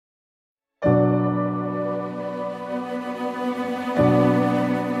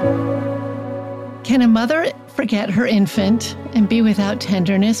Can a mother forget her infant and be without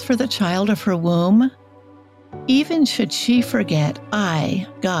tenderness for the child of her womb? Even should she forget, I,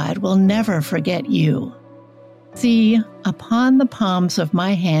 God, will never forget you. See, upon the palms of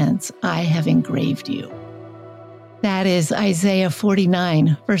my hands, I have engraved you. That is Isaiah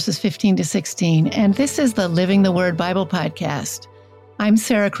 49, verses 15 to 16. And this is the Living the Word Bible podcast. I'm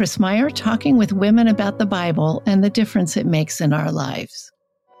Sarah Christmeyer, talking with women about the Bible and the difference it makes in our lives.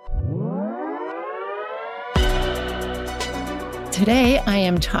 Today, I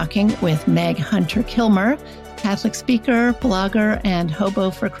am talking with Meg Hunter-Kilmer, Catholic speaker, blogger, and hobo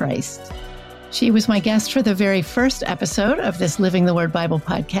for Christ. She was my guest for the very first episode of this Living the Word Bible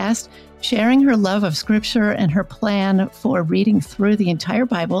podcast, sharing her love of Scripture and her plan for reading through the entire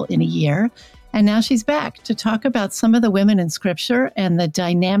Bible in a year. And now she's back to talk about some of the women in Scripture and the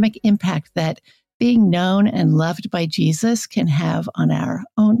dynamic impact that being known and loved by Jesus can have on our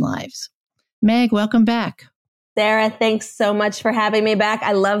own lives. Meg, welcome back. Sarah, thanks so much for having me back.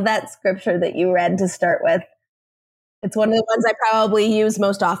 I love that scripture that you read to start with. It's one of the ones I probably use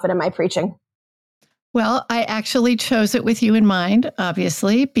most often in my preaching. Well, I actually chose it with you in mind,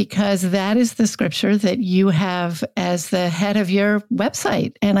 obviously, because that is the scripture that you have as the head of your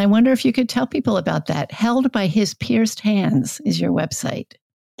website. And I wonder if you could tell people about that. Held by His Pierced Hands is your website.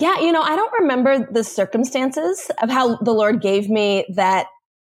 Yeah, I don't remember the circumstances of how the Lord gave me that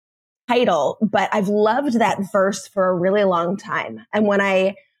title, but I've loved that verse for a really long time. And when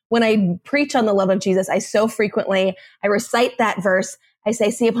I preach on the love of Jesus, I recite that verse. I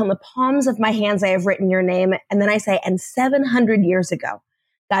say, see, upon the palms of my hands, I have written your name. And then I say, and 700 years ago,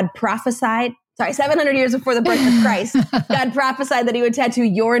 700 years before the birth of Christ, God prophesied that he would tattoo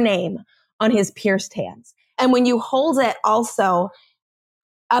your name on his pierced hands. And when you hold it also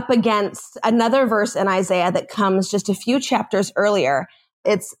up against another verse in Isaiah that comes just a few chapters earlier,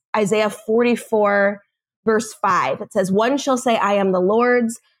 it's Isaiah 44, verse 5. It says, one shall say, I am the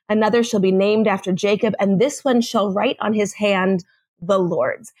Lord's, another shall be named after Jacob, and this one shall write on his hand, the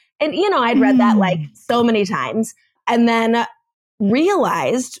Lord's. And, I'd read that like so many times and then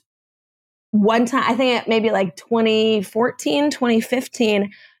realized one time, I think maybe like 2014,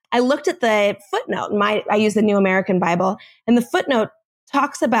 2015, I looked at the footnote. I use the New American Bible, and the footnote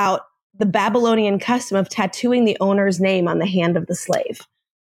talks about the Babylonian custom of tattooing the owner's name on the hand of the slave.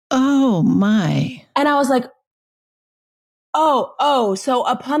 Oh, my. And I was like, so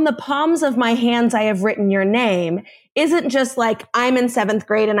upon the palms of my hands, I have written your name. Isn't just like I'm in 7th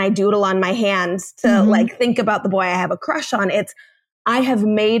grade and I doodle on my hands to like think about the boy I have a crush on. It's I have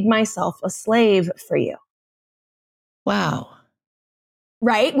made myself a slave for you. Wow.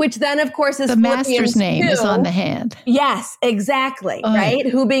 Right? Which then, of course, is the master's name is on the hand. Yes, exactly. Oh. Right?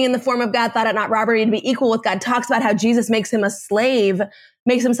 Who being in the form of God thought it not robbery to be equal with God, talks about how Jesus makes himself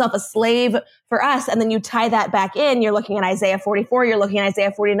a slave for us. And then you tie that back in. You're looking at Isaiah 44, you're looking at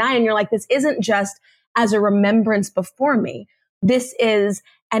Isaiah 49, and you're like, this isn't just as a remembrance before me. This is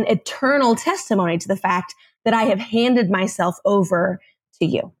an eternal testimony to the fact that I have handed myself over to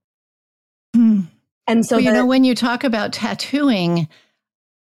you. And so, when you talk about tattooing,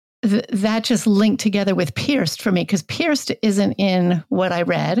 that just linked together with pierced for me, because pierced isn't in what I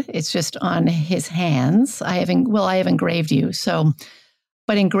read. It's just on his hands. I have engraved you. So,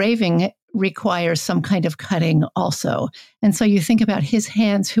 but engraving requires some kind of cutting also. And so you think about his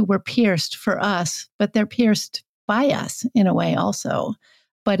hands who were pierced for us, but they're pierced by us in a way also,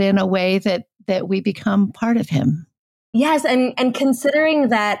 but in a way that we become part of him. Yes. And considering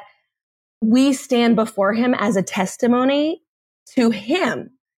that we stand before him as a testimony to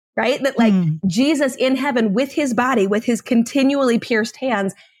him, right? That like Jesus in heaven with his body, with his continually pierced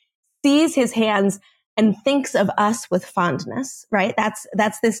hands, sees his hands and thinks of us with fondness, right?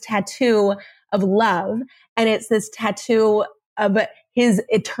 That's this tattoo of love. And it's this tattoo of his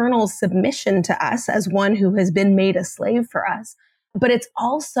eternal submission to us as one who has been made a slave for us. But it's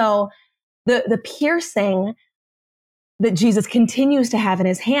also the piercing that Jesus continues to have in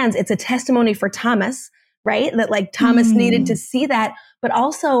his hands. It's a testimony for Thomas, right? That like Thomas needed to see that, but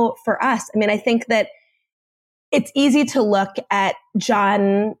also for us. I mean, I think that it's easy to look at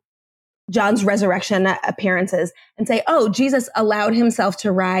John's resurrection appearances and say, oh, Jesus allowed himself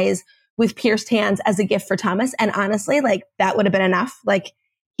to rise with pierced hands as a gift for Thomas. And honestly, like that would have been enough. Like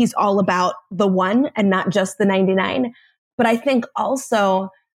he's all about the one and not just the 99. But I think also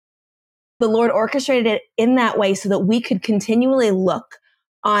the Lord orchestrated it in that way so that we could continually look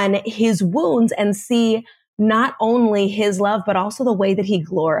on his wounds and see not only his love, but also the way that he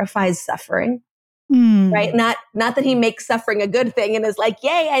glorifies suffering. Right? Not that he makes suffering a good thing and is like,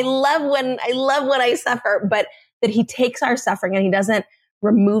 yay, I love when I suffer, but that he takes our suffering and he doesn't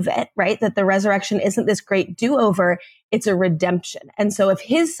remove it, right? That the resurrection isn't this great do-over, it's a redemption. And so if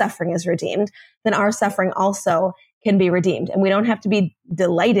his suffering is redeemed, then our suffering also can be redeemed. And we don't have to be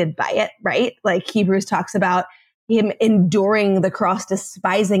delighted by it, right? Like Hebrews talks about him enduring the cross,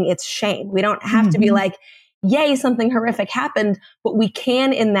 despising its shame. We don't have to be like, yay, something horrific happened, but we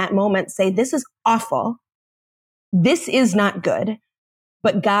can in that moment say, this is awful. This is not good,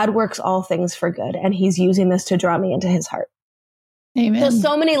 but God works all things for good. And he's using this to draw me into his heart. Amen.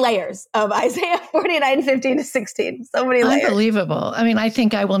 So many layers of Isaiah 49, 15 to 16. So many layers. Unbelievable. I mean, I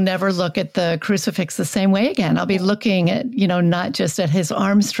think I will never look at the crucifix the same way again. I'll be looking at, not just at his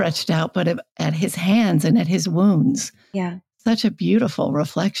arms stretched out, but at his hands and at his wounds. Yeah. Such a beautiful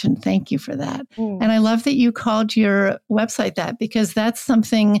reflection. Thank you for that. And I love that you called your website that, because that's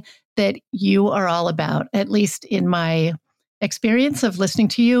something that you are all about, at least in my experience of listening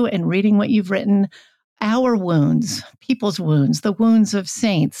to you and reading what you've written. Our wounds, people's wounds, the wounds of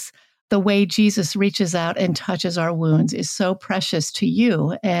saints, the way Jesus reaches out and touches our wounds is so precious to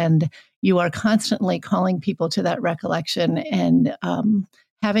you. And you are constantly calling people to that recollection and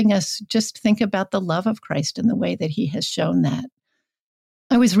having us just think about the love of Christ and the way that he has shown that.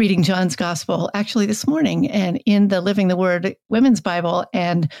 I was reading John's Gospel actually this morning and in the Living the Word Women's Bible.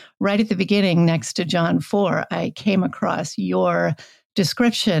 And right at the beginning, next to John 4, I came across your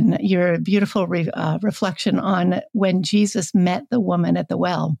description, your beautiful reflection on when Jesus met the woman at the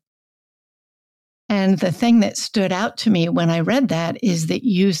well. And the thing that stood out to me when I read that is that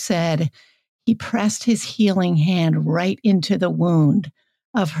you said he pressed his healing hand right into the wound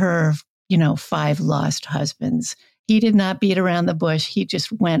of her, 5 lost husbands. He did not beat around the bush. He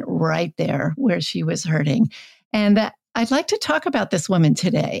just went right there where she was hurting. And I'd like to talk about this woman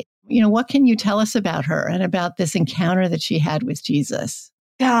today. What can you tell us about her and about this encounter that she had with Jesus?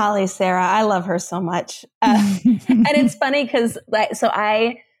 Golly, Sarah, I love her so much. And it's funny because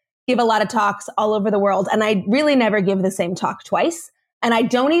I give a lot of talks all over the world, and I really never give the same talk twice. And I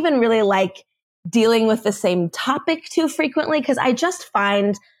don't even really like dealing with the same topic too frequently, because I just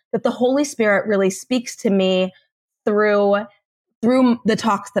find that the Holy Spirit really speaks to me through the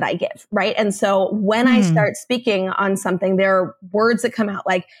talks that I give, right? And so when I start speaking on something, there are words that come out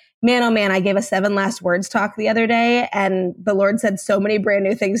like, man, oh man, I gave a 7 last words talk the other day, and the Lord said so many brand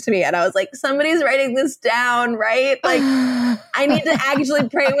new things to me. And I was like, somebody's writing this down, right? Like, I need to actually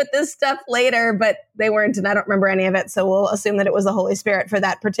pray with this stuff later, but they weren't, and I don't remember any of it. So we'll assume that it was the Holy Spirit for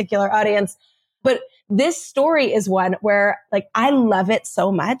that particular audience. But this story is one where I love it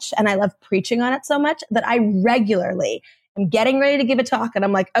so much, and I love preaching on it so much that I regularly am getting ready to give a talk. And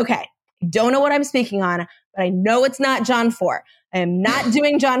I'm like, okay, I don't know what I'm speaking on, but I know it's not John 4. I am not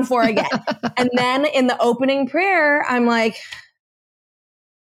doing John 4 again. And then in the opening prayer, I'm like,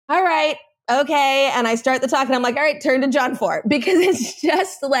 all right, okay. And I start the talk and I'm like, all right, turn to John 4, because it's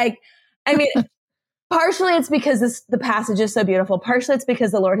just partially it's because the passage is so beautiful. Partially it's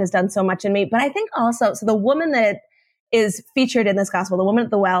because the Lord has done so much in me. But I think also, so the woman that is featured in this gospel, the woman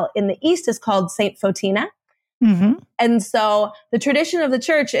at the well in the East, is called Saint Fotina. Mm-hmm. And so the tradition of the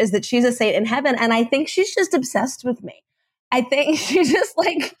church is that she's a saint in heaven. And I think she's just obsessed with me. I think she just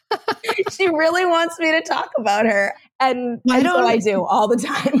she really wants me to talk about her. And so I do all the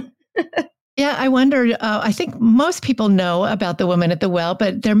time. Yeah, I wonder, I think most people know about the woman at the well,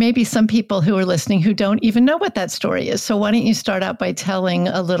 but there may be some people who are listening who don't even know what that story is. So why don't you start out by telling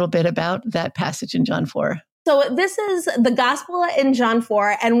a little bit about that passage in John 4? So this is the gospel in John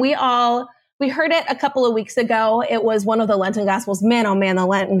 4, and we heard it a couple of weeks ago. It was one of the Lenten Gospels. Man, oh man, the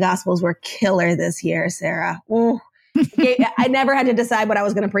Lenten Gospels were killer this year, Sarah. Ooh. I never had to decide what I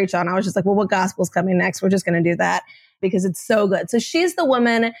was going to preach on. I was just like, well, what gospel's coming next? We're just going to do that because it's so good. So she's the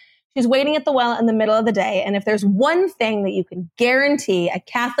woman. She's waiting at the well in the middle of the day. And if there's one thing that you can guarantee a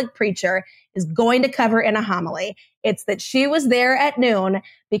Catholic preacher is going to cover in a homily, it's that she was there at noon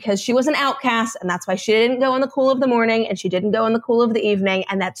because she was an outcast. And that's why she didn't go in the cool of the morning and she didn't go in the cool of the evening.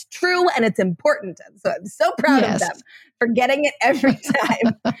 And that's true. And it's important. And so I'm so proud of them for getting it every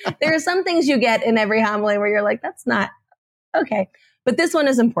time. There are some things you get in every homily where you're like, that's not okay. But this one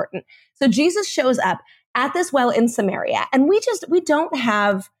is important. So Jesus shows up at this well in Samaria. And we don't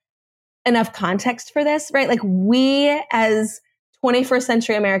have enough context for this, right? Like we as 21st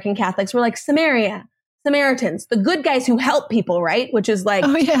century American Catholics, we're like Samaria, Samaritans, the good guys who help people, right? Which is like,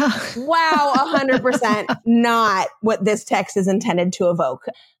 wow, 100% not what this text is intended to evoke.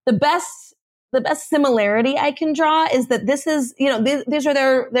 The best similarity I can draw is that this is, these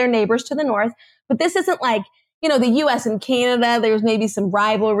are their neighbors to the north, but this isn't like, the US and Canada, there's maybe some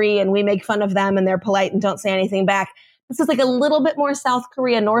rivalry and we make fun of them and they're polite and don't say anything back. This is like a little bit more South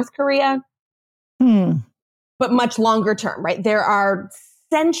Korea, North Korea, but much longer term, right? There are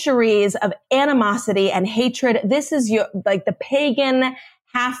centuries of animosity and hatred. This is like the pagan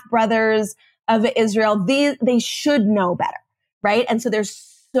half brothers of Israel. They should know better, right? And so there's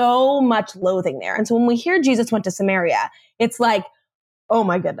so much loathing there. And so when we hear Jesus went to Samaria, it's like, oh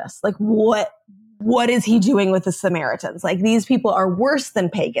my goodness, like what is he doing with the Samaritans? Like these people are worse than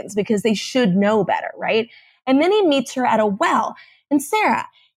pagans because they should know better, right? And then he meets her at a well. And Sarah,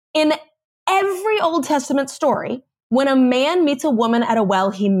 in every Old Testament story, when a man meets a woman at a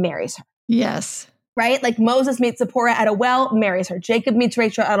well, he marries her. Yes. Right? Like Moses meets Zipporah at a well, marries her. Jacob meets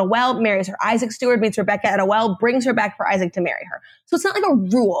Rachel at a well, marries her. Isaac Stewart meets Rebecca at a well, brings her back for Isaac to marry her. So it's not like a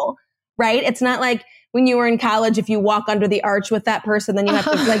rule, right? It's not like when you were in college, if you walk under the arch with that person, then you have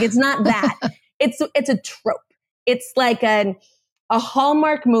to, like, it's not that. It's a trope. It's like a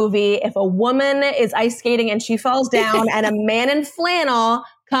Hallmark movie. If a woman is ice skating and she falls down and a man in flannel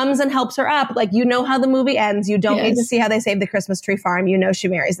comes and helps her up, like, you know how the movie ends. You don't need to see how they save the Christmas tree farm. You know she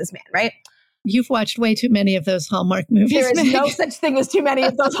marries this man, right? You've watched way too many of those Hallmark movies. There is Meg. no such thing as too many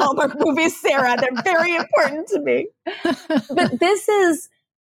of those Hallmark movies, Sarah. They're very important to me. But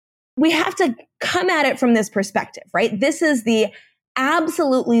we have to come at it from this perspective, right? This is the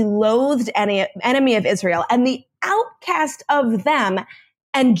absolutely loathed enemy of Israel and the outcast of them.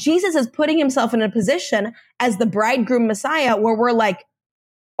 And Jesus is putting himself in a position as the bridegroom Messiah where we're like,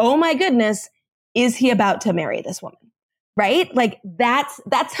 oh my goodness, is he about to marry this woman? Right? Like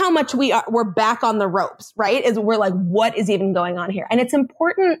that's how much we're back on the ropes, right? Is we're like, what is even going on here? And it's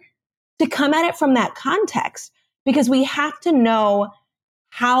important to come at it from that context because we have to know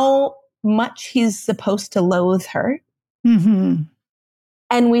how much he's supposed to loathe her. Mm-hmm.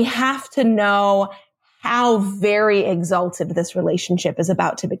 And we have to know how very exalted this relationship is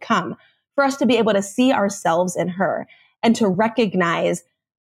about to become for us to be able to see ourselves in her and to recognize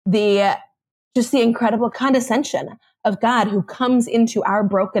the incredible condescension of God who comes into our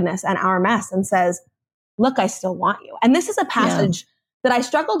brokenness and our mess and says, look, I still want you. And this is a passage that I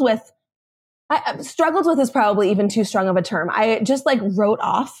struggled with. Struggled with is probably even too strong of a term. I just like wrote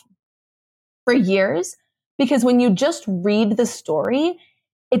off for years because when you just read the story,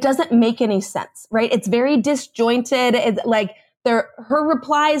 it doesn't make any sense, right? It's very disjointed. It's like her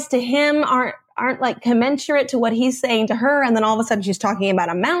replies to him aren't like commensurate to what he's saying to her. And then all of a sudden she's talking about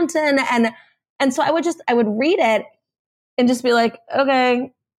a mountain. And so I would read it and just be like,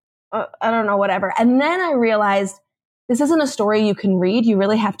 okay, I don't know, whatever. And then I realized this isn't a story you can read. You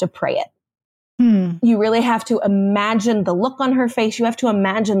really have to pray it. You really have to imagine the look on her face. You have to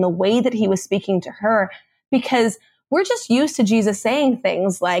imagine the way that he was speaking to her, because we're just used to Jesus saying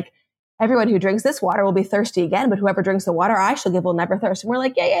things like, everyone who drinks this water will be thirsty again, but whoever drinks the water I shall give will never thirst. And we're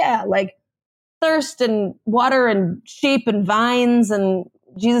like, yeah, like thirst and water and sheep and vines and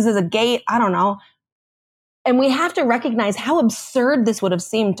Jesus is a gate. I don't know. And we have to recognize how absurd this would have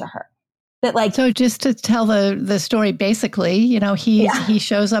seemed to her. That like, so just to tell the story, basically, he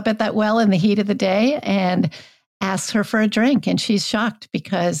shows up at that well in the heat of the day and asks her for a drink. And she's shocked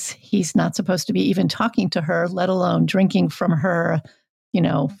because he's not supposed to be even talking to her, let alone drinking from her,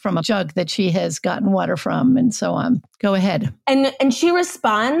 from a jug that she has gotten water from and so on. Go ahead. And she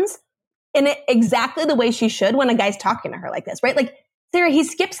responds in exactly the way she should when a guy's talking to her like this, right? Like, Sarah, he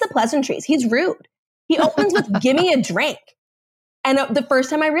skips the pleasantries. He's rude. He opens with, give me a drink. And the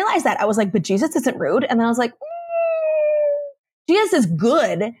first time I realized that, I was like, but Jesus isn't rude. And then I was like, Jesus is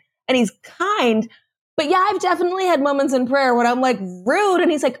good and he's kind. But yeah, I've definitely had moments in prayer when I'm like, rude.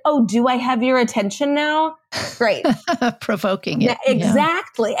 And he's like, oh, do I have your attention now? Great. Provoking it. Yeah,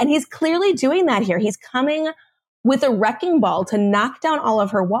 exactly. And he's clearly doing that here. He's coming with a wrecking ball to knock down all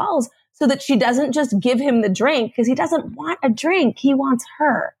of her walls so that she doesn't just give him the drink, because he doesn't want a drink. He wants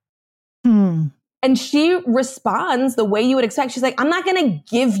her. And she responds the way you would expect. She's like, I'm not going to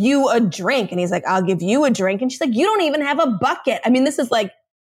give you a drink. And he's like, I'll give you a drink. And she's like, you don't even have a bucket. I mean, this is like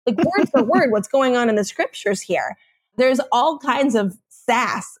word for word what's going on in the scriptures here. There's all kinds of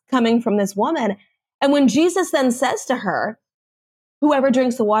sass coming from this woman. And when Jesus then says to her, whoever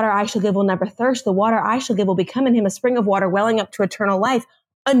drinks the water I shall give will never thirst. The water I shall give will become in him a spring of water welling up to eternal life.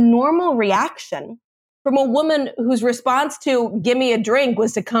 A normal reaction from a woman whose response to give me a drink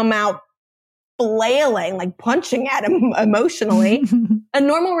was to come out flailing, like punching at him emotionally. A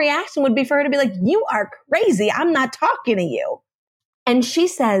normal reaction would be for her to be like, you are crazy. I'm not talking to you. And she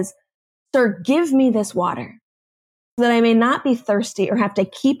says, sir, give me this water so that I may not be thirsty or have to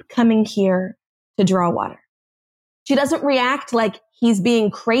keep coming here to draw water. She doesn't react like he's being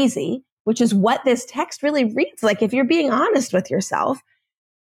crazy, which is what this text really reads like. If you're being honest with yourself,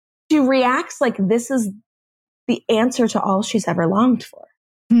 she reacts like this is the answer to all she's ever longed for.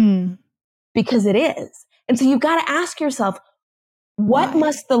 Because it is. And so you've got to ask yourself, what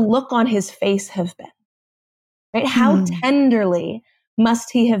must the look on his face have been? Right? How tenderly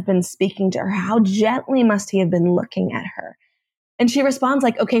must he have been speaking to her? How gently must he have been looking at her? And she responds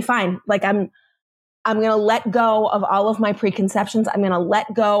like, okay, fine. Like I'm going to let go of all of my preconceptions. I'm going to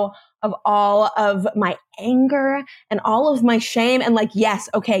let go of all of my anger and all of my shame. And like, yes,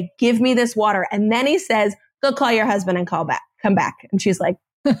 okay, give me this water. And then he says, go call your husband and come back. And she's like,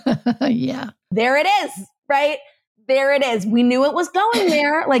 yeah, there it is, right? There it is. We knew it was going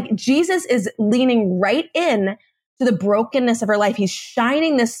there. Like Jesus is leaning right in to the brokenness of her life. He's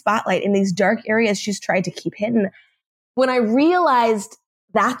shining this spotlight in these dark areas she's tried to keep hidden. When I realized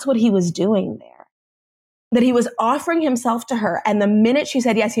that's what he was doing there, that he was offering himself to her. And the minute she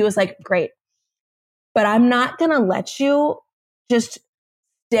said yes, he was like, great, but I'm not going to let you just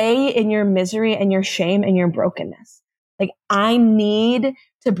stay in your misery and your shame and your brokenness. Like I need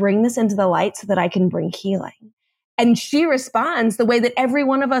to bring this into the light so that I can bring healing. And she responds the way that every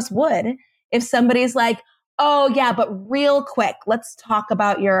one of us would if somebody's like, oh yeah, but real quick, let's talk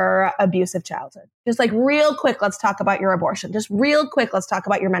about your abusive childhood. Just like real quick, let's talk about your abortion. Just real quick, let's talk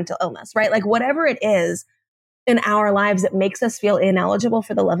about your mental illness, right? Like whatever it is in our lives that makes us feel ineligible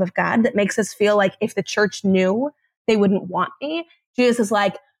for the love of God, that makes us feel like if the church knew, they wouldn't want me. Jesus is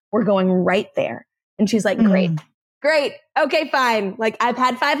like, we're going right there. And she's like, great, okay, fine. Like I've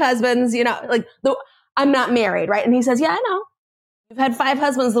had 5 husbands, like I'm not married, right? And he says, yeah, I know. You've had 5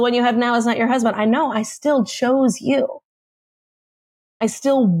 husbands. The one you have now is not your husband. I know. I still chose you. I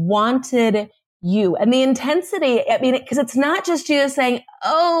still wanted you. And the intensity, because it's not just Jesus saying,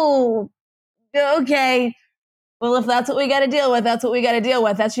 oh, okay, well, if that's what we got to deal with, that's what we got to deal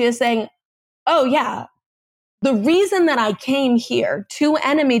with. That's Jesus saying, oh yeah, the reason that I came here to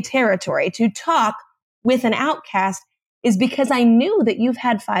enemy territory to talk with an outcast is because I knew that you've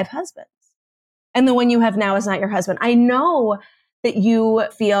had 5 husbands. And the one you have now is not your husband. I know that you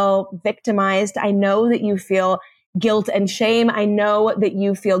feel victimized. I know that you feel guilt and shame. I know that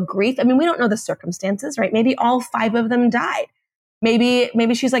you feel grief. I mean, we don't know the circumstances, right? Maybe all 5 of them died. Maybe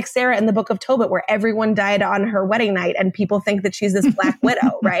she's like Sarah in the book of Tobit, where everyone died on her wedding night and people think that she's this black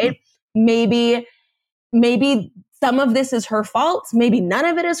widow, right? Maybe some of this is her fault. Maybe none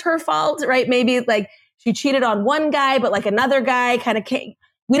of it is her fault, right? Maybe like she cheated on one guy, but like another guy kind of came.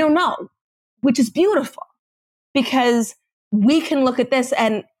 We don't know, which is beautiful because we can look at this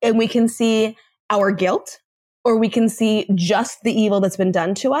and we can see our guilt, or we can see just the evil that's been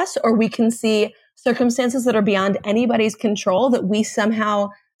done to us, or we can see circumstances that are beyond anybody's control that we somehow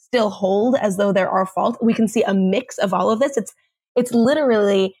still hold as though they're our fault. We can see a mix of all of this. It's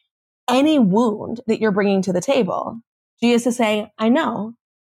literally any wound that you're bringing to the table. Jesus is saying, I know,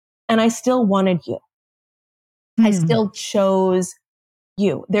 and I still wanted you. I still chose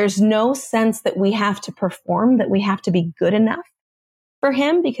you. There's no sense that we have to perform, that we have to be good enough for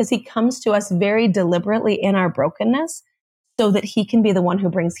him, because he comes to us very deliberately in our brokenness so that he can be the one who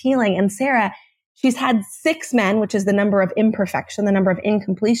brings healing. And Sarah, she's had 6 men, which is the number of imperfection, the number of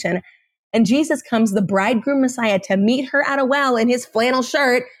incompletion. And Jesus comes, the bridegroom Messiah, to meet her at a well in his flannel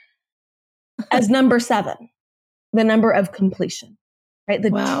shirt as number 7, the number of completion, right?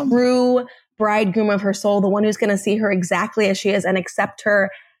 The true bridegroom of her soul, the one who's going to see her exactly as she is and accept her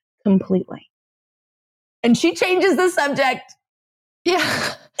completely. And she changes the subject. Yeah.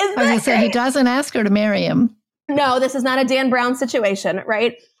 I was going to say, he doesn't ask her to marry him. No, this is not a Dan Brown situation,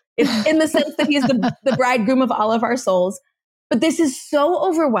 right? It's in the sense that he's the bridegroom of all of our souls. But this is so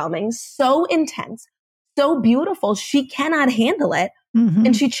overwhelming, so intense, so beautiful. She cannot handle it. Mm-hmm.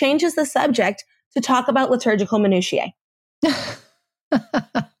 And she changes the subject to talk about liturgical minutiae.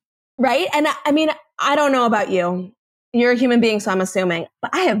 Right? And I mean, I don't know about you. You're a human being, so I'm assuming.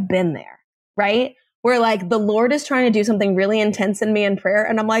 But I have been there, right? Where like the Lord is trying to do something really intense in me in prayer.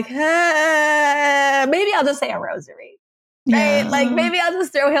 And I'm like, maybe I'll just say a rosary. Right? Yeah. Like maybe I'll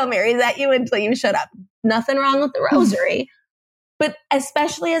just throw Hail Marys at you until you shut up. Nothing wrong with the rosary. But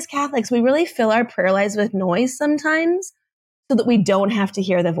especially as Catholics, we really fill our prayer lives with noise sometimes so that we don't have to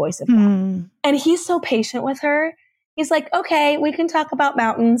hear the voice of God. And he's so patient with her. He's like, okay, we can talk about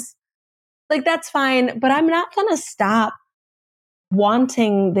mountains. Like, that's fine, but I'm not going to stop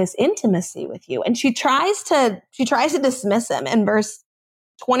wanting this intimacy with you. And she tries to dismiss him in verse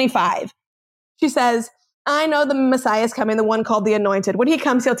 25. She says, I know the Messiah is coming, the one called the Anointed. When he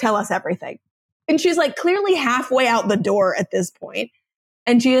comes, he'll tell us everything. And she's like clearly halfway out the door at this point.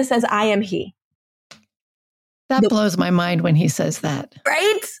 And Jesus says, I am he. That blows my mind when he says that.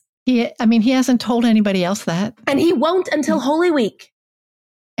 Right? He hasn't told anybody else that. And he won't until Holy Week.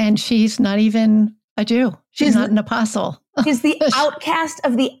 And she's not even a Jew. She's not an apostle. She's the outcast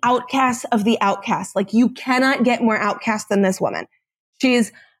of the outcast of the outcast. Like, you cannot get more outcast than this woman.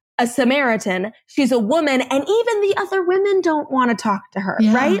 She's a Samaritan. She's a woman. And even the other women don't want to talk to her,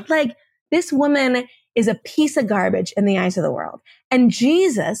 right? Like, this woman is a piece of garbage in the eyes of the world. And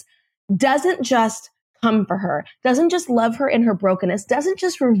Jesus doesn't just come for her, doesn't just love her in her brokenness, doesn't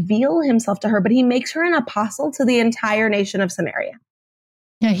just reveal himself to her, but he makes her an apostle to the entire nation of Samaria.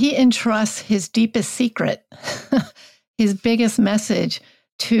 Yeah, he entrusts his deepest secret, his biggest message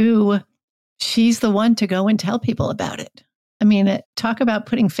to, she's the one to go and tell people about it. I mean, talk about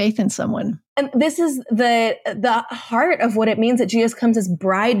putting faith in someone. And this is the heart of what it means that Jesus comes as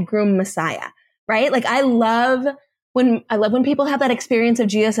bridegroom Messiah, right? Like, I love when people have that experience of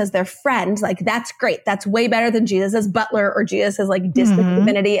Jesus as their friend. Like, that's great. That's way better than Jesus as butler or Jesus as like distant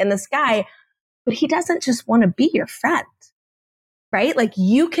divinity in the sky. But he doesn't just want to be your friend, right? Like,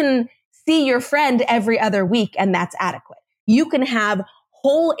 you can see your friend every other week and that's adequate. You can have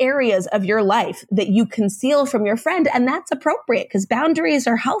whole areas of your life that you conceal from your friend, and that's appropriate because boundaries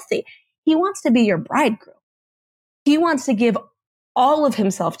are healthy. He wants to be your bridegroom. He wants to give all of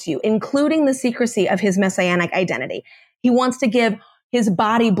himself to you, including the secrecy of his messianic identity. He wants to give his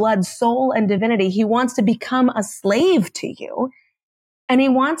body, blood, soul, and divinity. He wants to become a slave to you, and he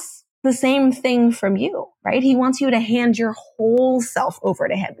wants the same thing from you, right? He wants you to hand your whole self over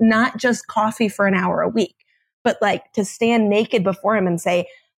to him, not just coffee for an hour a week, but like to stand naked before him and say,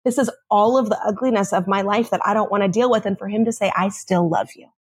 this is all of the ugliness of my life that I don't want to deal with. And for him to say, I still love you.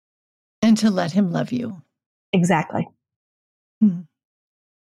 And to let him love you. Exactly. Hmm.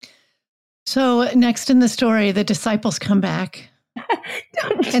 So next in the story, the disciples come back.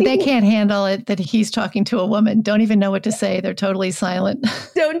 And they can't handle it that he's talking to a woman. Don't even know what to say. They're totally silent.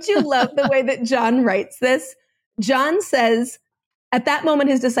 Don't you love the way that John writes this? John says, at that moment,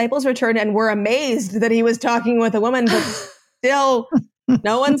 his disciples returned and were amazed that he was talking with a woman, but still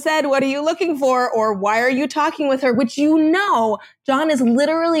no one said, what are you looking for? Or why are you talking with her? Which, John is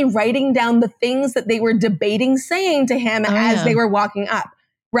literally writing down the things that they were debating saying to him as they were walking up,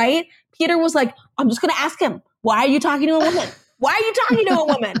 right? Peter was like, I'm just going to ask him, why are you talking to a woman? Why are you talking to a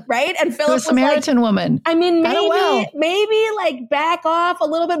woman? Right? And Philip was Samaritan woman. I mean, maybe like back off a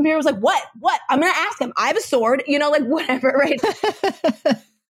little bit. And Peter was like, what? I'm going to ask him. I have a sword, like whatever. Right.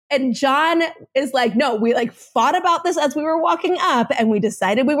 And John is like, no, we like fought about this as we were walking up and we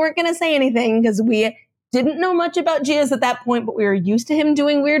decided we weren't going to say anything because we didn't know much about Jesus at that point, but we were used to him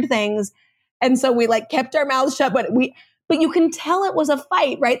doing weird things. And so we like kept our mouths shut, but you can tell it was a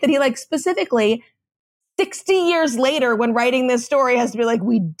fight, right? That he like specifically 60 years later, when writing this story, has to be like,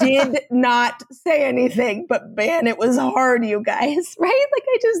 we did not say anything, but man, it was hard, you guys, right? Like,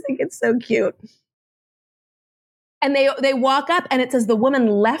 I just think it's so cute. And they walk up and it says, the woman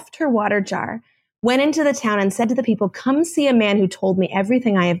left her water jar, went into the town and said to the people, come see a man who told me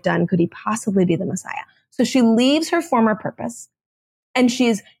everything I have done. Could he possibly be the Messiah? So she leaves her former purpose and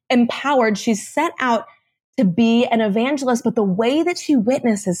she's empowered. She's set out to be an evangelist. But the way that she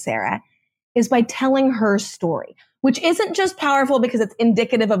witnesses, Sarah, is by telling her story, which isn't just powerful because it's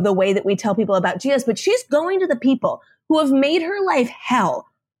indicative of the way that we tell people about Jesus, but she's going to the people who have made her life hell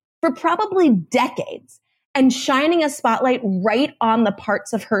for probably decades and shining a spotlight right on the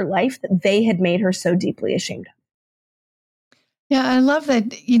parts of her life that they had made her so deeply ashamed of. Yeah, I love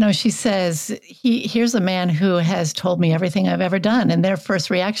that, she says, here's a man who has told me everything I've ever done. And their first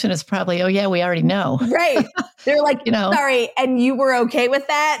reaction is probably, oh, yeah, we already know. Right. They're like, sorry. And you were okay with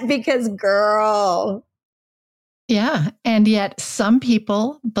that? Because girl. Yeah. And yet some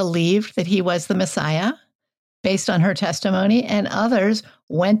people believed that he was the Messiah based on her testimony, and others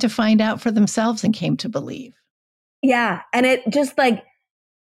went to find out for themselves and came to believe. Yeah. And it just like,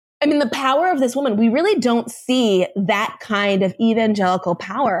 the power of this woman, we really don't see that kind of evangelical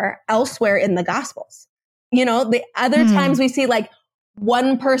power elsewhere in the Gospels. The other times we see like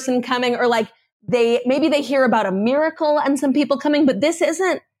one person coming or like maybe they hear about a miracle and some people coming, but this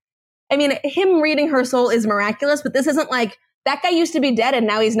isn't, him reading her soul is miraculous, but this isn't like that guy used to be dead and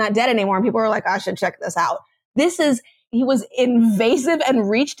now he's not dead anymore. And people are like, I should check this out. He was invasive and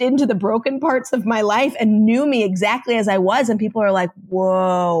reached into the broken parts of my life and knew me exactly as I was. And people are like,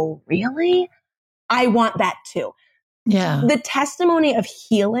 whoa, really? I want that too. Yeah. The testimony of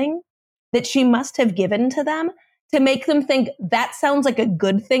healing that she must have given to them to make them think that sounds like a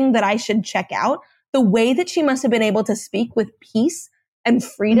good thing that I should check out. The way that she must have been able to speak with peace and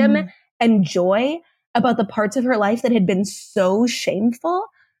freedom and joy about the parts of her life that had been so shameful.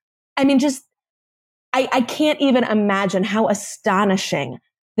 I can't even imagine how astonishing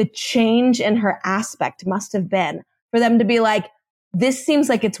the change in her aspect must have been for them to be like, this seems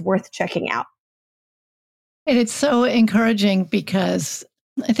like it's worth checking out. And it's so encouraging because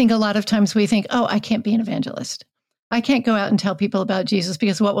I think a lot of times we think, oh, I can't be an evangelist. I can't go out and tell people about Jesus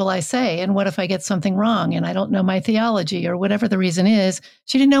because what will I say? And what if I get something wrong and I don't know my theology or whatever the reason is?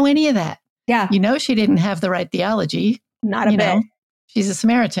 She didn't know any of that. Yeah. She didn't have the right theology. Not a bit. She's a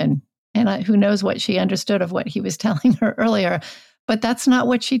Samaritan, and who knows what she understood of what he was telling her earlier. But that's not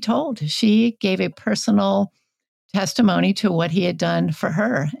what she told. She gave a personal testimony to what he had done for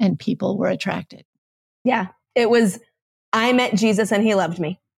her, and people were attracted. Yeah. It was, I met Jesus and he loved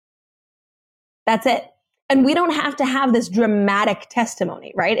me. That's it. And we don't have to have this dramatic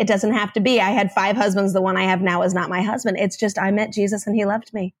testimony, right? It doesn't have to be, I had 5 husbands. The one I have now is not my husband. It's just, I met Jesus and he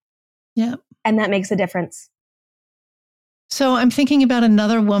loved me. Yeah. And that makes a difference. So I'm thinking about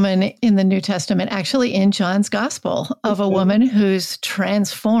another woman in the New Testament, actually in John's gospel, of a woman who's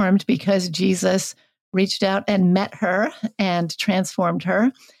transformed because Jesus reached out and met her and transformed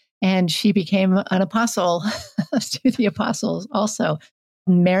her. And she became an apostle to the apostles also.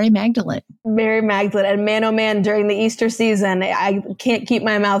 Mary Magdalene. Mary Magdalene. And man, oh man, during the Easter season, I can't keep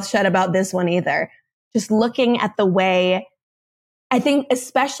my mouth shut about this one either. Just looking at the way, I think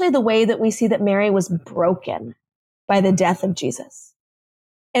especially the way that we see that Mary was broken by the death of Jesus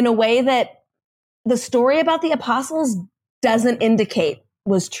in a way that the story about the apostles doesn't indicate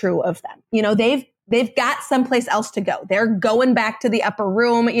was true of them. They've got someplace else to go. They're going back to the upper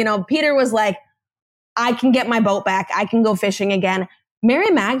room. Peter was like, I can get my boat back. I can go fishing again.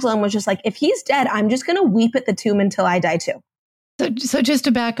 Mary Magdalene was just like, if he's dead, I'm just going to weep at the tomb until I die too. So just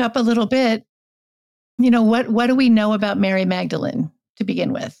to back up a little bit, what do we know about Mary Magdalene to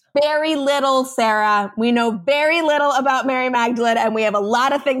begin with? Very little, Sarah. We know very little about Mary Magdalene, and we have a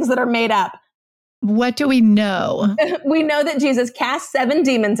lot of things that are made up. What do we know? We know that Jesus cast 7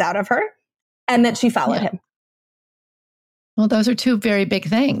 demons out of her and that she followed him. Well, those are 2 very big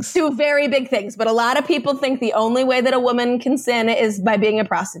things. 2 very big things. But a lot of people think the only way that a woman can sin is by being a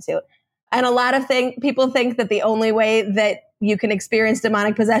prostitute. And a lot of people think that the only way that you can experience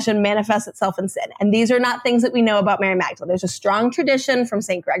demonic possession manifests itself in sin. And these are not things that we know about Mary Magdalene. There's a strong tradition from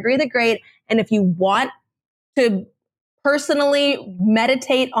St. Gregory the Great. And if you want to personally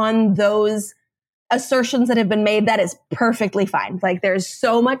meditate on those assertions that have been made, that is perfectly fine. Like, there's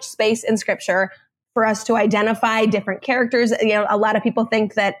so much space in scripture for us to identify different characters. A lot of people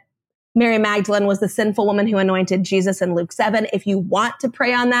think that Mary Magdalene was the sinful woman who anointed Jesus in Luke 7. If you want to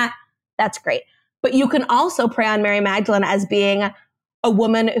pray on that, that's great. But you can also pray on Mary Magdalene as being a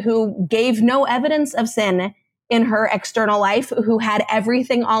woman who gave no evidence of sin in her external life, who had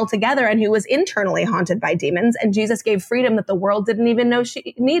everything all together and who was internally haunted by demons. And Jesus gave freedom that the world didn't even know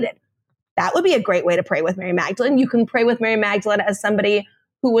she needed. That would be a great way to pray with Mary Magdalene. You can pray with Mary Magdalene as somebody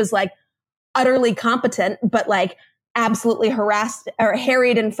who was like utterly competent, but like absolutely harassed or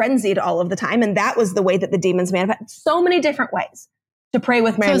harried and frenzied all of the time. And that was the way that the demons manifest. So many different ways to pray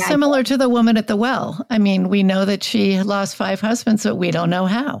with Mary Magdalene. Similar to the woman at the well. I mean, we know that she lost 5 husbands, but we don't know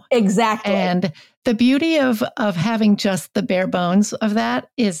how. Exactly. And the beauty of having just the bare bones of that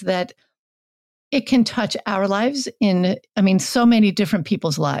is that it can touch our lives so many different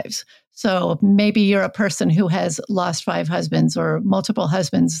people's lives. So maybe you're a person who has lost 5 husbands or multiple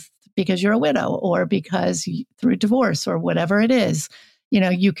husbands because you're a widow or because through divorce or whatever it is,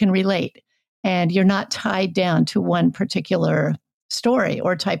 you can relate and you're not tied down to one particular story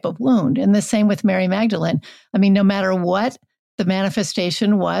or type of wound. And the same with Mary Magdalene. I mean, no matter what the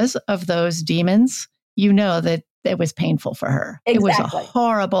manifestation was of those demons, that it was painful for her. Exactly. It was a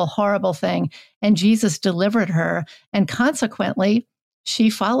horrible, horrible thing. And Jesus delivered her. And consequently,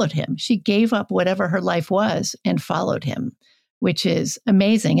 she followed him. She gave up whatever her life was and followed him, which is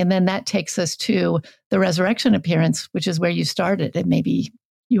amazing. And then that takes us to the resurrection appearance, which is where you started. And maybe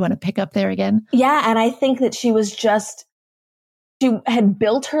you want to pick up there again? Yeah. And I think that she had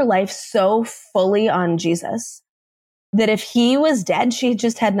built her life so fully on Jesus that if he was dead, she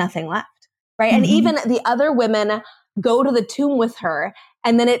just had nothing left. Right. Mm-hmm. And even the other women go to the tomb with her.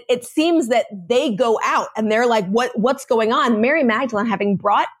 And then it seems that they go out and they're like, what's going on? Mary Magdalene, having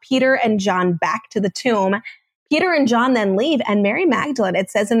brought Peter and John back to the tomb, Peter and John then leave. And Mary Magdalene, it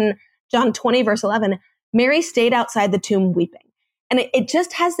says in John 20, verse 11, Mary stayed outside the tomb weeping. And it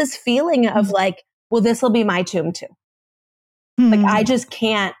just has this feeling of like, well, this will be my tomb too. Like,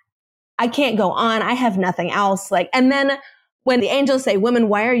 I can't go on. I have nothing else. Like, and then when the angels say, women,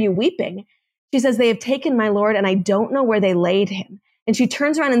 why are you weeping? She says, they have taken my Lord and I don't know where they laid him. And she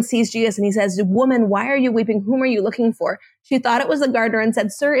turns around and sees Jesus and he says, woman, why are you weeping? Whom are you looking for? She thought it was the gardener and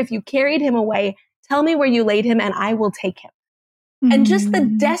said, sir, if you carried him away, tell me where you laid him and I will take him. Mm-hmm. And just the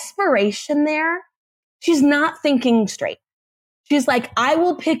desperation there, she's not thinking straight. She's like, I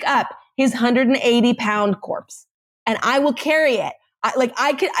will pick up his 180-pound corpse and I will carry it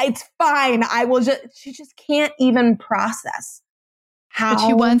It's fine. She just can't even process how. But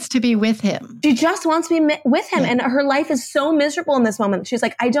she wants to be with him. She just wants to be with him. Yeah. And her life is so miserable in this moment. She's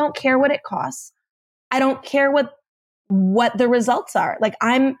like, I don't care what it costs. I don't care what the results are. Like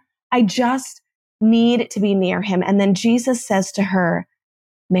I just need to be near him. And then Jesus says to her,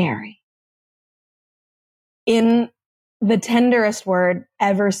 Mary, in the tenderest word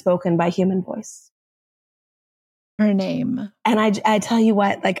ever spoken by human voice. Her name. And I tell you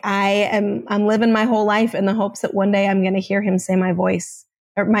what, like I'm living my whole life in the hopes that one day I'm going to hear him say my voice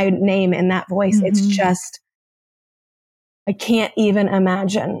or my name in that voice. Mm-hmm. It's just, I can't even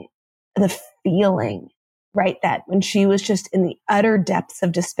imagine the feeling, right? That when she was just in the utter depths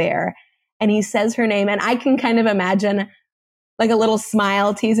of despair and he says her name, and I can kind of imagine like a little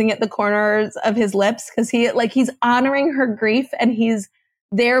smile teasing at the corners of his lips because he's honoring her grief and he's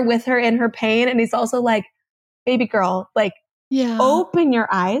there with her in her pain. And he's also like, baby girl, like, open your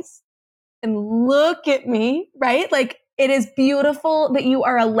eyes and look at me, right? Like, it is beautiful that you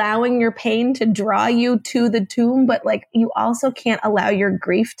are allowing your pain to draw you to the tomb, but like, you also can't allow your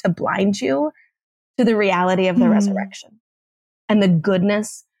grief to blind you to the reality of the resurrection and the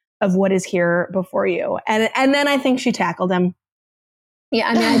goodness of what is here before you. And then I think she tackled him. Yeah,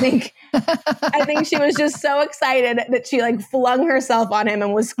 I mean, I think she was just so excited that she like flung herself on him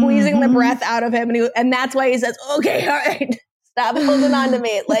and was squeezing the breath out of him. And that's why he says, okay, all right, stop holding on to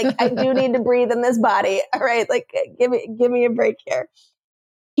me. Like, I do need to breathe in this body. All right, like, give me a break here.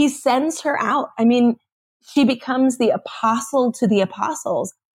 He sends her out. I mean, she becomes the apostle to the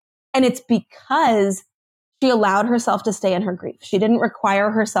apostles. And it's because she allowed herself to stay in her grief. She didn't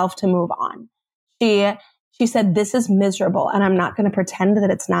require herself to move on. She said, this is miserable, and I'm not going to pretend that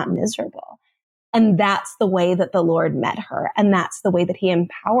it's not miserable. And that's the way that the Lord met her. And that's the way that he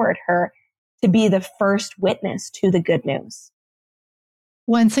empowered her to be the first witness to the good news.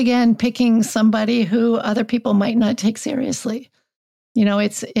 Once again, picking somebody who other people might not take seriously. You know,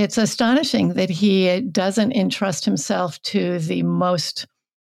 it's astonishing that he doesn't entrust himself to the most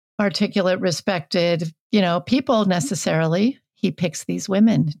articulate, respected, people necessarily. He picks these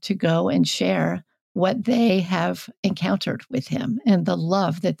women to go and share what they have encountered with him and the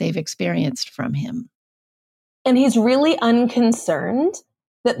love that they've experienced from him. And he's really unconcerned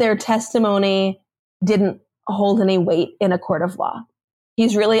that their testimony didn't hold any weight in a court of law.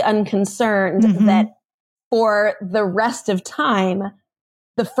 He's really unconcerned that for the rest of time,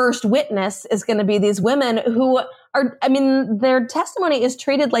 the first witness is going to be these women who are, I mean, their testimony is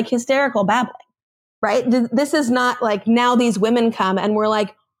treated like hysterical babbling, right? This is not like now these women come and we're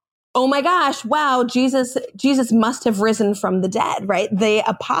like, oh my gosh, wow, Jesus must have risen from the dead, right? The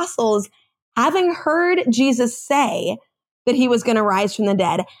apostles, having heard Jesus say that he was going to rise from the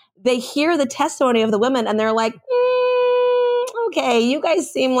dead, they hear the testimony of the women and they're like, okay, you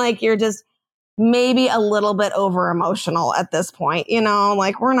guys seem like you're just maybe a little bit over emotional at this point.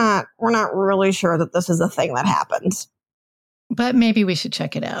 Like we're not really sure that this is a thing that happened. But maybe we should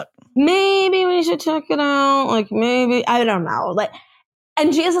check it out. Maybe we should check it out. Like maybe, I don't know.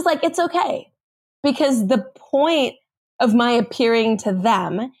 And Jesus is like, it's okay. Because the point of my appearing to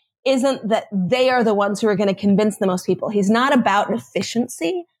them isn't that they are the ones who are going to convince the most people. He's not about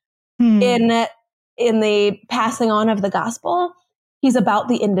efficiency in the passing on of the gospel. He's about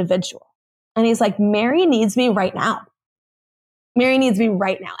the individual. And he's like, Mary needs me right now. Mary needs me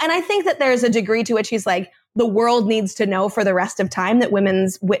right now. And I think that there's a degree to which he's like, the world needs to know for the rest of time that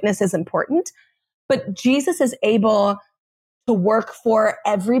women's witness is important. But Jesus is able to work for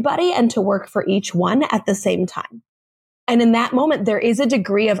everybody and to work for each one at the same time. And in that moment, there is a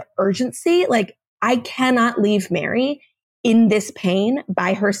degree of urgency. Like, I cannot leave Mary in this pain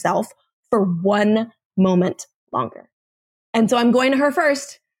by herself for one moment longer. And so I'm going to her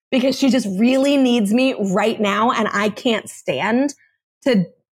first because she just really needs me right now. And I can't stand to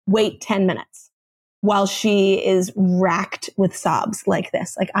wait 10 minutes while she is racked with sobs like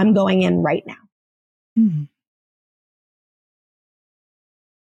this. Like, I'm going in right now.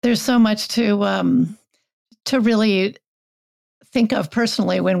 There's so much to really think of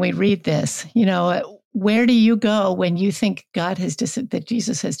personally when we read this. Where do you go when you think that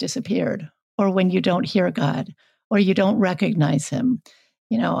Jesus has disappeared, or when you don't hear God, or you don't recognize him?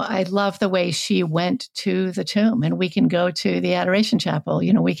 I love the way she went to the tomb, and we can go to the Adoration Chapel.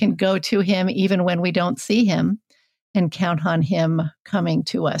 We can go to him even when we don't see him and count on him coming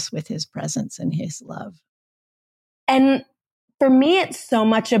to us with his presence and his love. And for me, it's so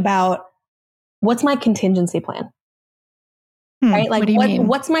much about what's my contingency plan, right? Like,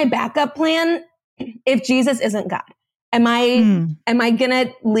 what's my backup plan if Jesus isn't God? Am I going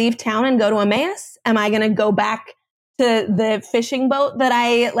to leave town and go to Emmaus? Am I going to go back to the fishing boat that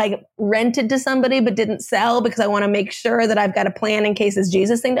I like rented to somebody but didn't sell because I want to make sure that I've got a plan in case this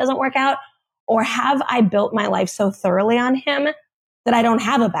Jesus thing doesn't work out? Or have I built my life so thoroughly on him that I don't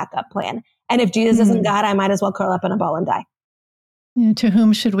have a backup plan? And if Jesus isn't God, I might as well curl up in a ball and die. To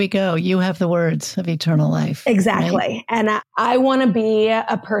whom should we go? You have the words of eternal life. Exactly. Right? And I want to be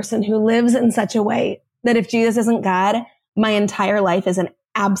a person who lives in such a way that if Jesus isn't God, my entire life is an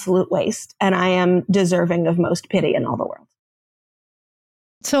absolute waste, and I am deserving of most pity in all the world.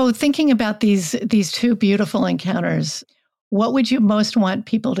 So thinking about these two beautiful encounters, what would you most want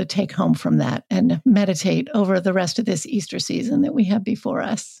people to take home from that and meditate over the rest of this Easter season that we have before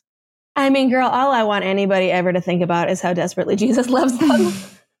us? I mean, girl, all I want anybody ever to think about is how desperately Jesus loves them.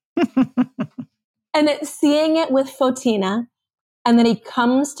 And it's seeing it with Fotina, and then he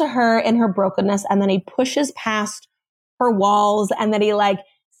comes to her in her brokenness, and then he pushes past her walls, and then he like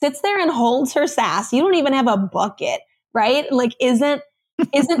sits there and holds her sass. You don't even have a bucket, right? Like isn't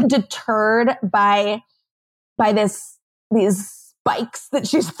deterred by these spikes that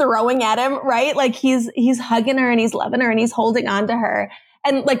she's throwing at him, right? Like he's hugging her and he's loving her and he's holding on to her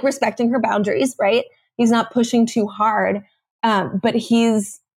and like respecting her boundaries, right? He's not pushing too hard. But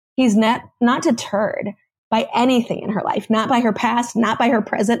he's not deterred by anything in her life, not by her past, not by her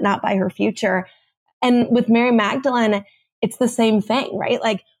present, not by her future. And with Mary Magdalene, it's the same thing, right?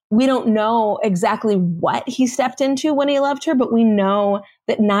 Like we don't know exactly what he stepped into when he loved her, but we know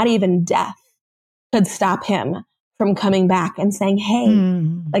that not even death could stop him from coming back and saying, hey,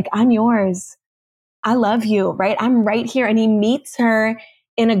 like I'm yours. I love you, right? I'm right here. And he meets her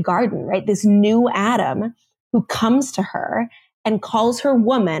in a garden, right? This new Adam who comes to her and calls her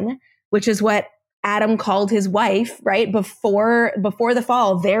woman, which is what Adam called his wife, right? Before the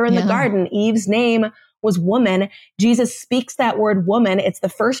fall, there in the garden, Eve's name was woman. Jesus speaks that word woman. It's the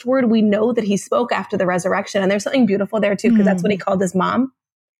first word we know that he spoke after the resurrection. And there's something beautiful there too, because that's what he called his mom.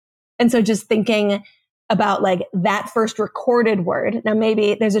 And so just thinking about like that first recorded word. Now,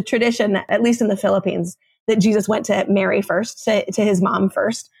 maybe there's a tradition, at least in the Philippines, that Jesus went to Mary first, to his mom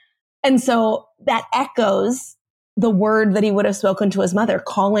first. And so that echoes the word that he would have spoken to his mother,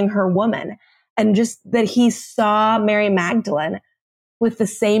 calling her woman. And just that he saw Mary Magdalene with the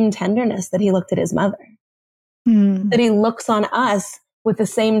same tenderness that he looked at his mother. That he looks on us with the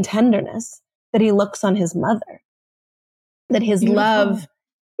same tenderness that he looks on his mother. That his love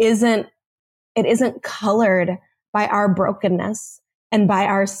isn't colored by our brokenness and by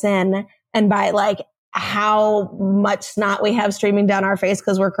our sin and by like how much snot we have streaming down our face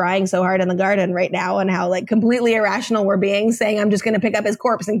because we're crying so hard in the garden right now and how like completely irrational we're being, saying, I'm just going to pick up his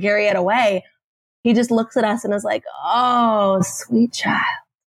corpse and carry it away. He just looks at us and is like, oh, sweet child.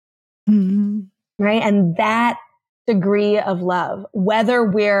 Right? And that degree of love, whether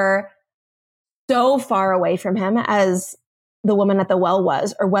we're so far away from him as the woman at the well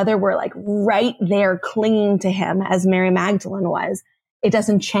was, or whether we're like right there clinging to him as Mary Magdalene was, it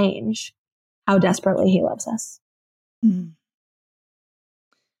doesn't change how desperately he loves us.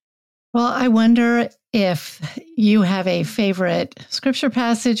 Well, I wonder if you have a favorite scripture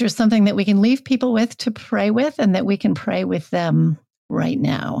passage or something that we can leave people with to pray with and that we can pray with them right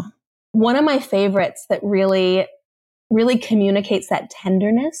now. One of my favorites that really, really communicates that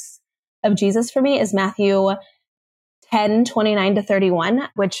tenderness of Jesus for me is Matthew 10:29-31,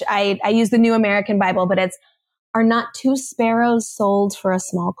 which I use the New American Bible, but it's, are not two sparrows sold for a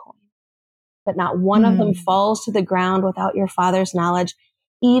small coin, but not one of them falls to the ground without your Father's knowledge.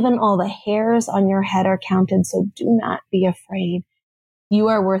 Even all the hairs on your head are counted, so do not be afraid. You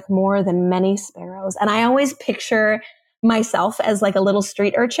are worth more than many sparrows. And I always picture myself as like a little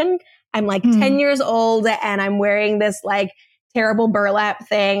street urchin. I'm like 10 years old and I'm wearing this like terrible burlap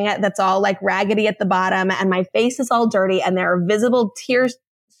thing that's all like raggedy at the bottom, and my face is all dirty and there are visible tear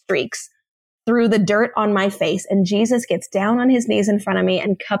streaks through the dirt on my face. And Jesus gets down on his knees in front of me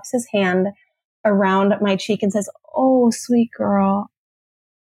and cups his hand around my cheek and says, oh, sweet girl.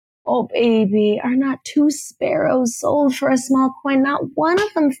 Oh, baby, are not two sparrows sold for a small coin? Not one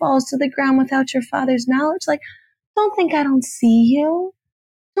of them falls to the ground without your Father's knowledge. Like, don't think I don't see you.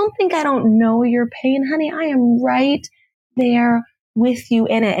 Don't think I don't know your pain, honey. I am right there with you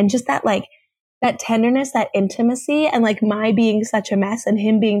in it. And just that, like, that tenderness, that intimacy, and like my being such a mess and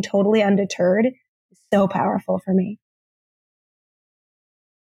him being totally undeterred is so powerful for me.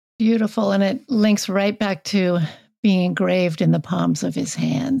 Beautiful. And it links right back to being engraved in the palms of his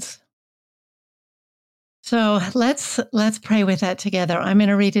hands. So let's pray with that together. I'm going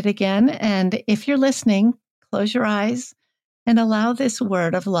to read it again. And if you're listening, close your eyes and allow this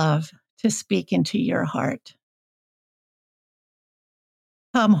word of love to speak into your heart.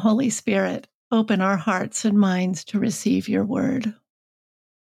 Come, Holy Spirit, open our hearts and minds to receive your word.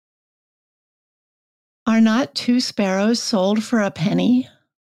 Are not 2 sparrows sold for a penny?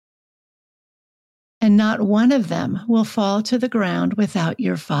 And not one of them will fall to the ground without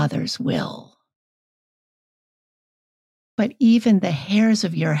your Father's will. But even the hairs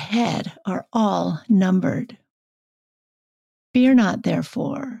of your head are all numbered. Fear not,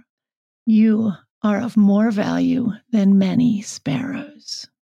 therefore, you are of more value than many sparrows.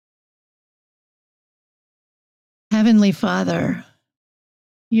 Heavenly Father,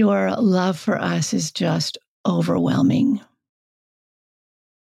 your love for us is just overwhelming.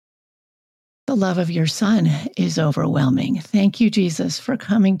 The love of your Son is overwhelming. Thank you, Jesus, for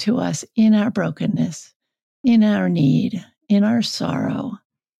coming to us in our brokenness, in our need, in our sorrow,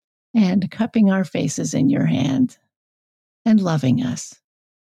 and cupping our faces in your hand and loving us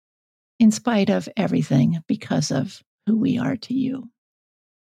in spite of everything because of who we are to you.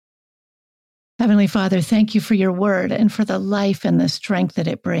 Heavenly Father, thank you for your word and for the life and the strength that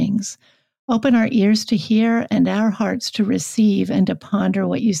it brings. Open our ears to hear and our hearts to receive and to ponder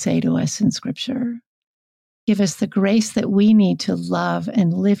what you say to us in Scripture. Give us the grace that we need to love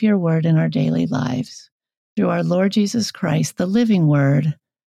and live your word in our daily lives. Through our Lord Jesus Christ, the living word.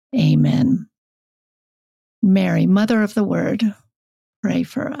 Amen. Mary, Mother of the Word, pray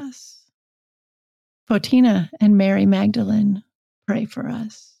for us. Fotina and Mary Magdalene, pray for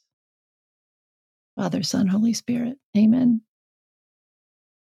us. Father, Son, Holy Spirit. Amen.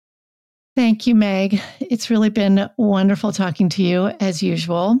 Thank you, Meg. It's really been wonderful talking to you as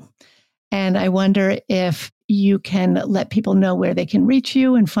usual. And I wonder if you can let people know where they can reach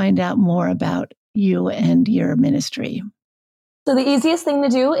you and find out more about you and your ministry. So the easiest thing to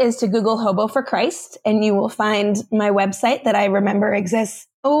do is to Google Hobo for Christ, and you will find my website that I remember exists,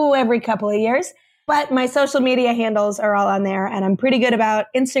 every couple of years. But my social media handles are all on there, and I'm pretty good about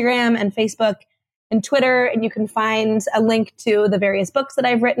Instagram and Facebook and Twitter, and you can find a link to the various books that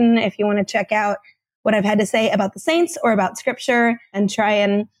I've written if you want to check out what I've had to say about the saints or about Scripture and try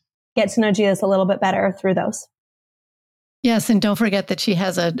and get to know Jesus a little bit better through those. Yes, and don't forget that she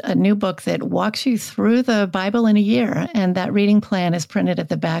has a new book that walks you through the Bible in a year, and that reading plan is printed at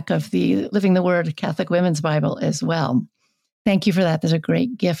the back of the Living the Word Catholic Women's Bible as well. Thank you for that. There's a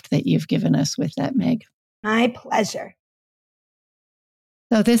great gift that you've given us with that, Meg. My pleasure.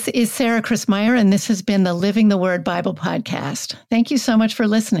 So this is Sarah Christmeyer, and this has been the Living the Word Bible podcast. Thank you so much for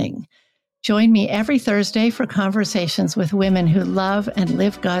listening. Join me every Thursday for conversations with women who love and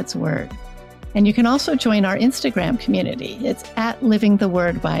live God's Word. And you can also join our Instagram community. It's at Living the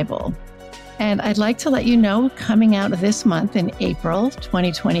Word Bible. And I'd like to let you know, coming out this month in April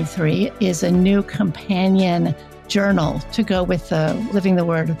 2023 is a new companion journal to go with the Living the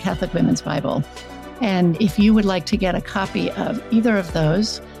Word Catholic Women's Bible. And if you would like to get a copy of either of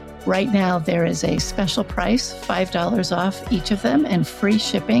those, right now there is a special price, $5 off each of them and free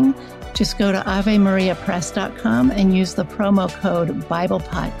shipping. Just go to AveMariaPress.com and use the promo code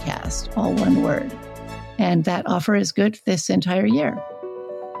BiblePodcast, all one word. And that offer is good this entire year.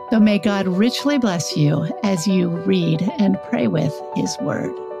 So may God richly bless you as you read and pray with His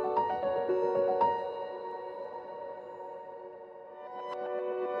Word.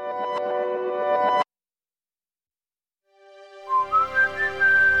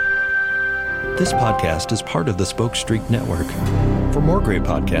 This podcast is part of the Spoke Street Network. For more great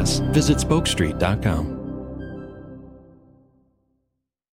podcasts, visit spokestreet.com.